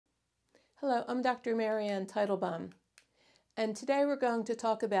Hello, I'm Dr. Marianne Teitelbaum, and today we're going to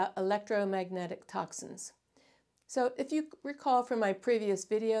talk about electromagnetic toxins. So if you recall from my previous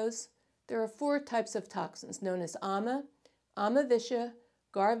videos, there are 4 types of toxins known as ama, Visha,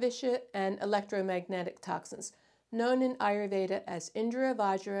 Visha, and electromagnetic toxins, known in Ayurveda as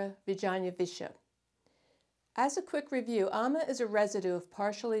Indravarjravijanya Visha. As a quick review, ama is a residue of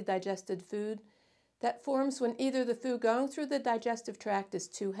partially digested food that forms when either the food going through the digestive tract is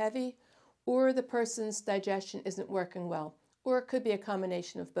too heavy or the person's digestion isn't working well, or it could be a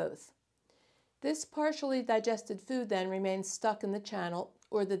combination of both. This partially digested food then remains stuck in the channel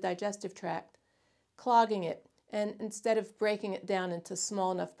or the digestive tract, clogging it, and instead of breaking it down into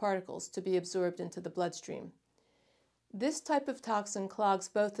small enough particles to be absorbed into the bloodstream. This type of toxin clogs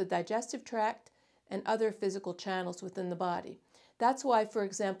both the digestive tract and other physical channels within the body. That's why, for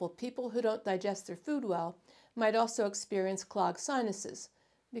example, people who don't digest their food well might also experience clogged sinuses,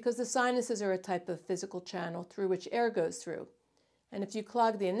 because the sinuses are a type of physical channel through which air goes through. And if you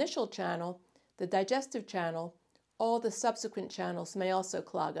clog the initial channel, the digestive channel, all the subsequent channels may also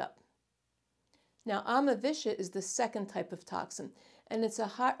clog up. Now, Visha is the second type of toxin, and it's a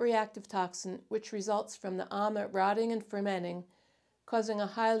hot reactive toxin which results from the ama rotting and fermenting, causing a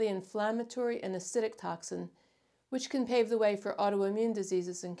highly inflammatory and acidic toxin, which can pave the way for autoimmune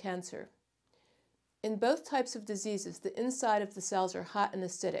diseases and cancer. In both types of diseases, the inside of the cells are hot and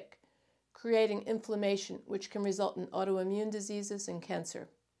acidic, creating inflammation, which can result in autoimmune diseases and cancer.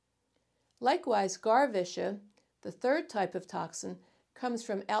 Likewise, Visha, the third type of toxin, comes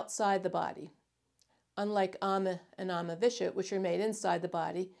from outside the body, unlike ama and Visha, which are made inside the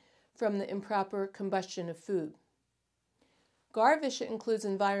body from the improper combustion of food. Visha includes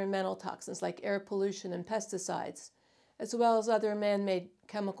environmental toxins like air pollution and pesticides, as well as other man-made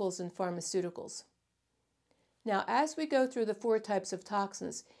chemicals and pharmaceuticals. Now, as we go through the 4 types of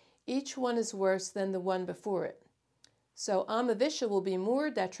toxins, each one is worse than the one before it. So Visha will be more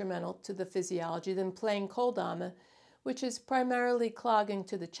detrimental to the physiology than plain cold ama, which is primarily clogging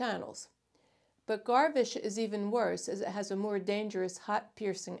to the channels. But Visha is even worse, as it has a more dangerous hot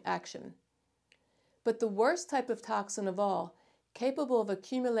piercing action. But the worst type of toxin of all, capable of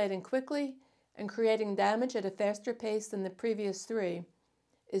accumulating quickly and creating damage at a faster pace than the previous 3,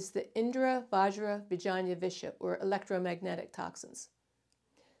 is the Indravarjravijanya Visha, or electromagnetic toxins.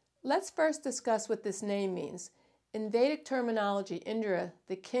 Let's first discuss what this name means. In Vedic terminology, Indra,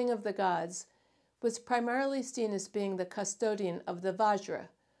 the king of the gods, was primarily seen as being the custodian of the Vajra,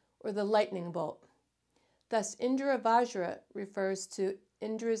 or the lightning bolt. Thus, Indravajra refers to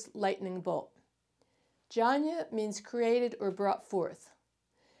Indra's lightning bolt. Janya means created or brought forth.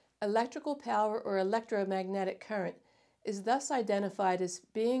 Electrical power or electromagnetic current is thus identified as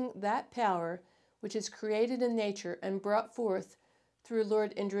being that power which is created in nature and brought forth through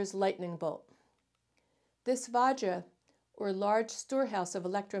Lord Indra's lightning bolt. This Vajra, or large storehouse of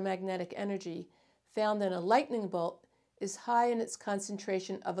electromagnetic energy found in a lightning bolt, is high in its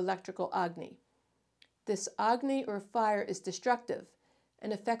concentration of electrical Agni. This Agni, or fire, is destructive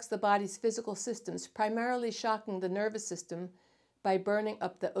and affects the body's physical systems, primarily shocking the nervous system by burning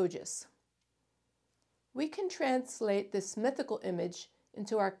up the ojas. We can translate this mythical image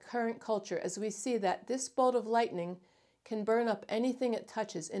into our current culture as we see that this bolt of lightning can burn up anything it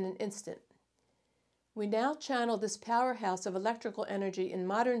touches in an instant. We now channel this powerhouse of electrical energy in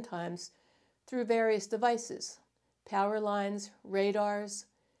modern times through various devices: power lines, radars,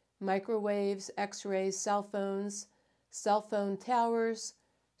 microwaves, x-rays, cell phones, cell phone towers,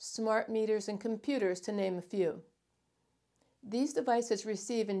 smart meters, and computers, to name a few. These devices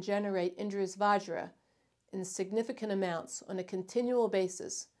receive and generate Indra's Vajra in significant amounts on a continual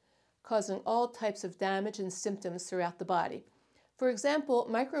basis, causing all types of damage and symptoms throughout the body. For example,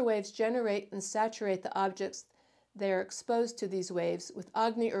 microwaves generate and saturate the objects they are exposed to these waves with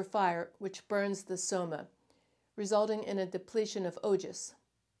Agni, or fire, which burns the soma, resulting in a depletion of ojas.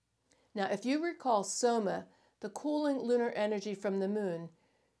 Now, if you recall, soma, the cooling lunar energy from the moon,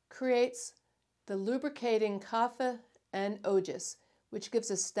 creates the lubricating kapha and ojas, which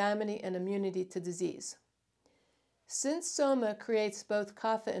gives us stamina and immunity to disease. Since soma creates both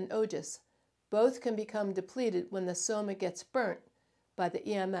kapha and ojas, both can become depleted when the soma gets burnt by the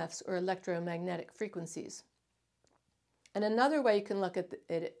EMFs, or electromagnetic frequencies. And another way you can look at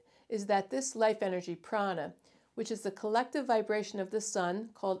it is that this life energy, prana, which is the collective vibration of the sun,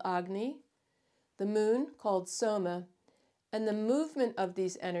 called Agni, the moon, called soma, and the movement of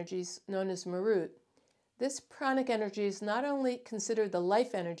these energies, known as marut, this pranic energy is not only considered the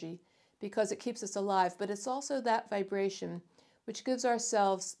life energy because it keeps us alive, but it's also that vibration which gives our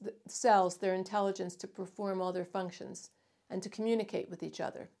cells their intelligence to perform all their functions and to communicate with each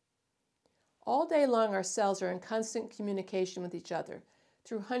other. All day long, our cells are in constant communication with each other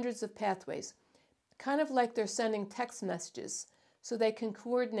through hundreds of pathways, kind of like they're sending text messages so they can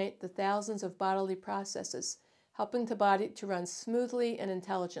coordinate the thousands of bodily processes, helping the body to run smoothly and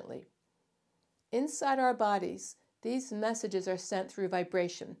intelligently. Inside our bodies, these messages are sent through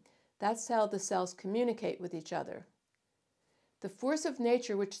vibration. That's how the cells communicate with each other. The force of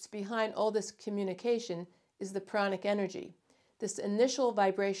nature which is behind all this communication is the pranic energy, this initial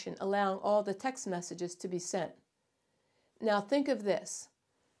vibration allowing all the text messages to be sent. Now think of this.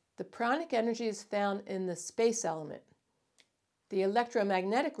 The pranic energy is found in the space element. The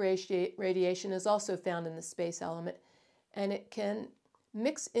electromagnetic radiation is also found in the space element, and it can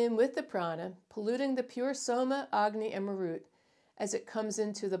mix in with the prana, polluting the pure soma, agni, and marut as it comes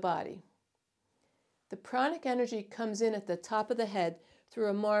into the body. The pranic energy comes in at the top of the head through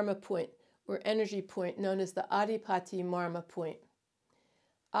a marma point, or energy point, known as the adipati marma point.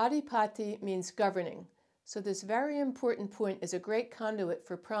 Adipati means governing, so this very important point is a great conduit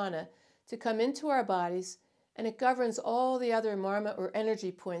for prana to come into our bodies, and it governs all the other marma or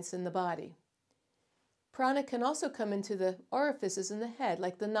energy points in the body. Prana can also come into the orifices in the head,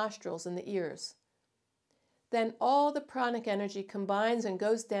 like the nostrils and the ears. Then all the pranic energy combines and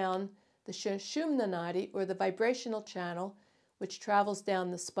goes down the Sushumna nadi, or the vibrational channel, which travels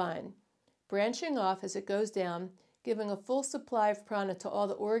down the spine, branching off as it goes down, giving a full supply of prana to all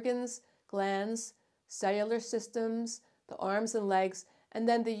the organs, glands, cellular systems, the arms and legs, and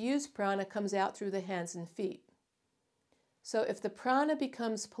then the used prana comes out through the hands and feet. So if the prana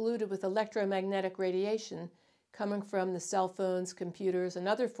becomes polluted with electromagnetic radiation coming from the cell phones, computers, and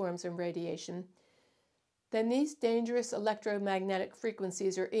other forms of radiation, then these dangerous electromagnetic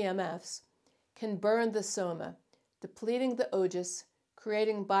frequencies, or EMFs, can burn the soma, depleting the ojas,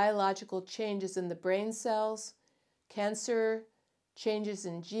 creating biological changes in the brain cells, cancer, changes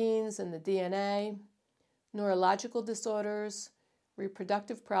in genes and the DNA, neurological disorders,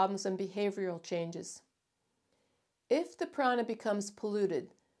 reproductive problems, and behavioral changes. If the prana becomes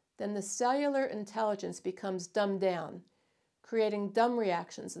polluted, then the cellular intelligence becomes dumbed down, creating dumb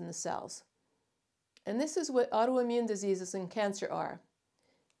reactions in the cells. And this is what autoimmune diseases and cancer are.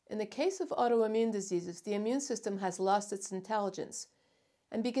 In the case of autoimmune diseases, the immune system has lost its intelligence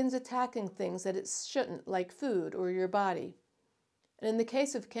and begins attacking things that it shouldn't, like food or your body. And in the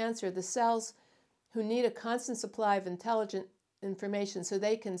case of cancer, the cells who need a constant supply of intelligent information so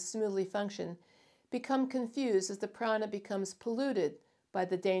they can smoothly function become confused as the prana becomes polluted by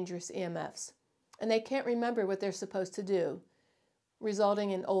the dangerous EMFs, and they can't remember what they're supposed to do,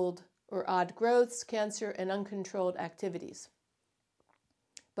 resulting in old or odd growths, cancer, and uncontrolled activities.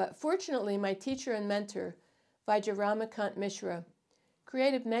 But fortunately, my teacher and mentor, Vaidya Rama Kant Mishra,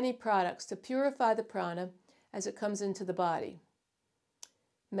 created many products to purify the prana as it comes into the body.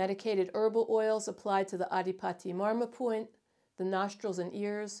 Medicated herbal oils applied to the adipati marma point, the nostrils and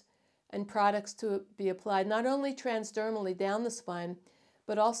ears, and products to be applied not only transdermally down the spine,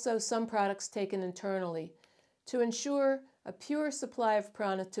 but also some products taken internally to ensure a pure supply of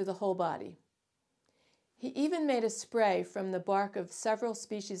prana to the whole body. He even made a spray from the bark of several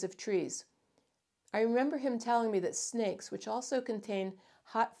species of trees. I remember him telling me that snakes, which also contain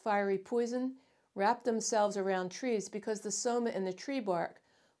hot, fiery poison, wrap themselves around trees because the soma in the tree bark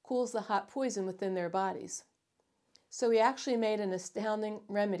cools the hot poison within their bodies. So he actually made an astounding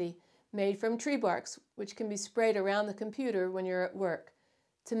remedy made from tree barks, which can be sprayed around the computer when you're at work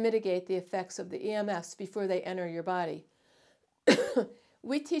to mitigate the effects of the EMFs before they enter your body.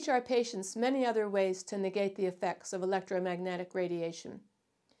 We teach our patients many other ways to negate the effects of electromagnetic radiation,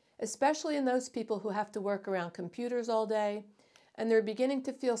 especially in those people who have to work around computers all day and they're beginning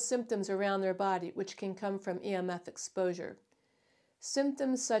to feel symptoms around their body which can come from EMF exposure.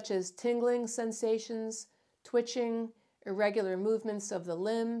 Symptoms such as tingling sensations, twitching, irregular movements of the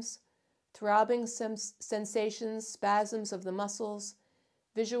limbs, throbbing sensations, spasms of the muscles,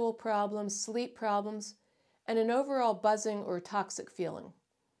 visual problems, sleep problems, and an overall buzzing or toxic feeling.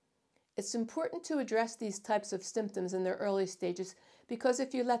 It's important to address these types of symptoms in their early stages because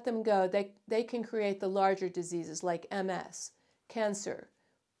if you let them go, they can create the larger diseases like MS, cancer,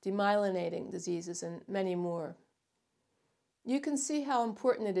 demyelinating diseases, and many more. You can see how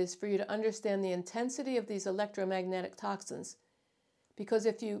important it is for you to understand the intensity of these electromagnetic toxins because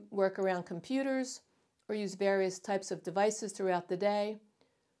if you work around computers or use various types of devices throughout the day,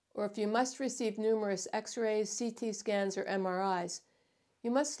 or if you must receive numerous X-rays, CT scans, or MRIs, you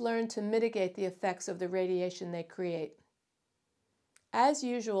must learn to mitigate the effects of the radiation they create. As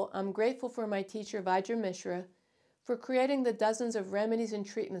usual, I'm grateful for my teacher, Vaidya Mishra, for creating the dozens of remedies and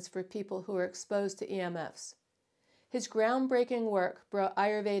treatments for people who are exposed to EMFs. His groundbreaking work brought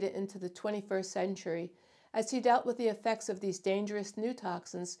Ayurveda into the 21st century as he dealt with the effects of these dangerous new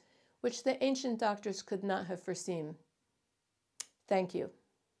toxins which the ancient doctors could not have foreseen. Thank you.